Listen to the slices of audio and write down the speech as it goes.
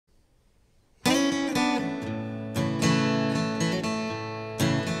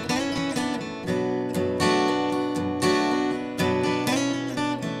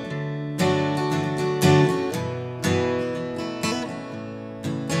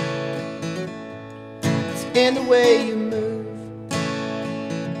in the way you move,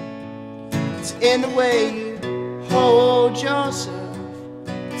 it's in the way you hold yourself,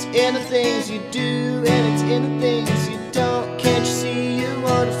 it's in the things you do and it's in the things you don't. Can't you see you're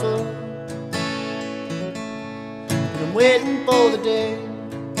wonderful? And I'm waiting for the day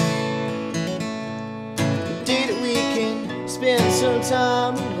that we can spend some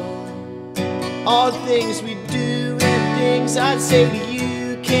time alone. All the things we do and the things I'd say to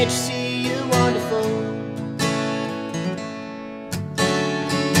you. Can't you see you're wonderful?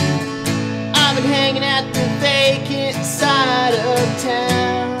 I've been hanging at the vacant side of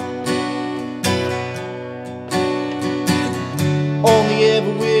town, only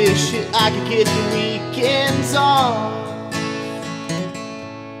ever wish that I could get the weekends off.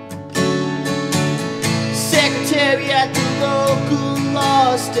 Secretary at the local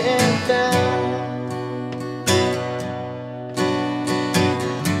lost and found,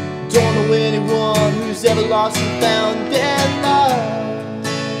 don't know anyone who's ever lost and found their love.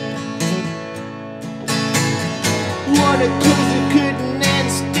 Wanna close it, couldn't, and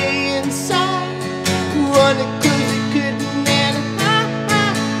stay inside. Wanna close it, couldn't, and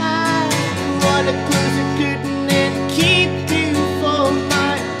hide. Wanna close it, couldn't, and keep you for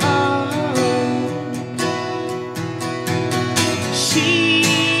my own. She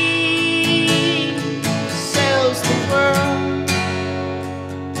sells the world,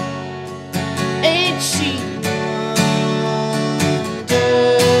 ain't she wonderful?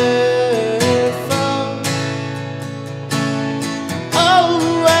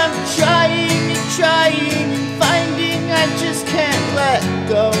 Oh, I'm trying and trying and finding I just can't let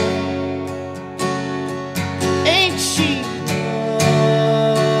go. Ain't she wonderful?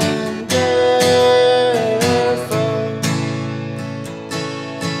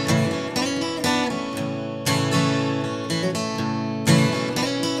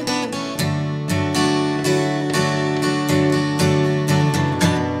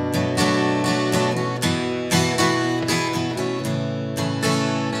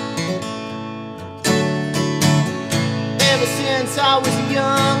 Ever since I was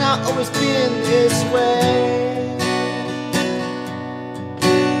young, I've always been this way.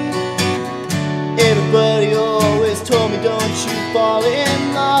 Everybody always told me, don't you fall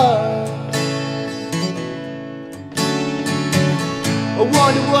in love. I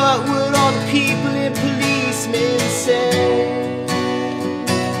wonder what would all the people and policemen say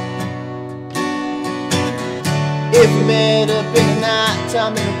if we met up in the night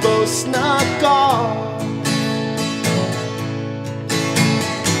time and we both snuck off.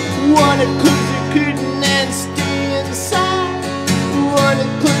 Wanna close it, couldn't, and stay inside. Wanna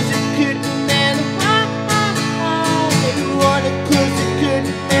close it, couldn't, and hide. Wanna close it,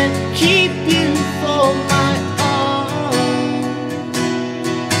 couldn't, and keep you for my own.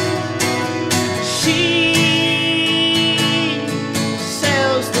 She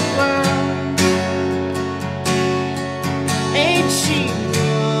sells the world, ain't she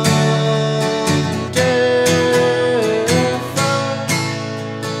wonderful?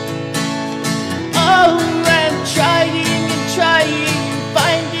 Oh, I'm trying and trying and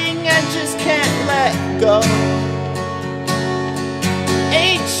finding I just can't let go.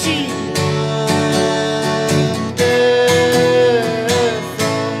 Ain't she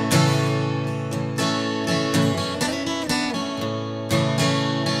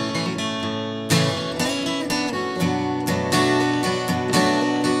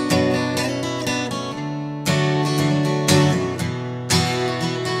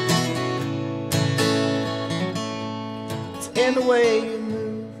in the way you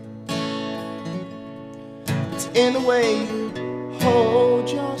move, it's in the way you hold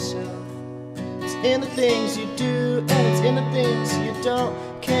yourself, it's in the things you do and it's in the things you don't.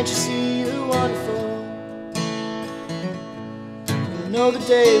 Can't you see you're wonderful? You know the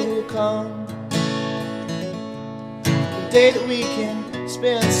day will come, the day that we can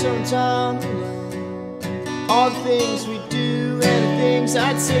spend some time alone. All the things we do and the things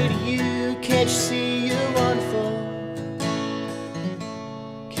I'd say to you. Can't you see you're wonderful?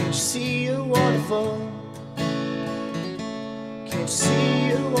 Can't you see you're wonderful? Can't you see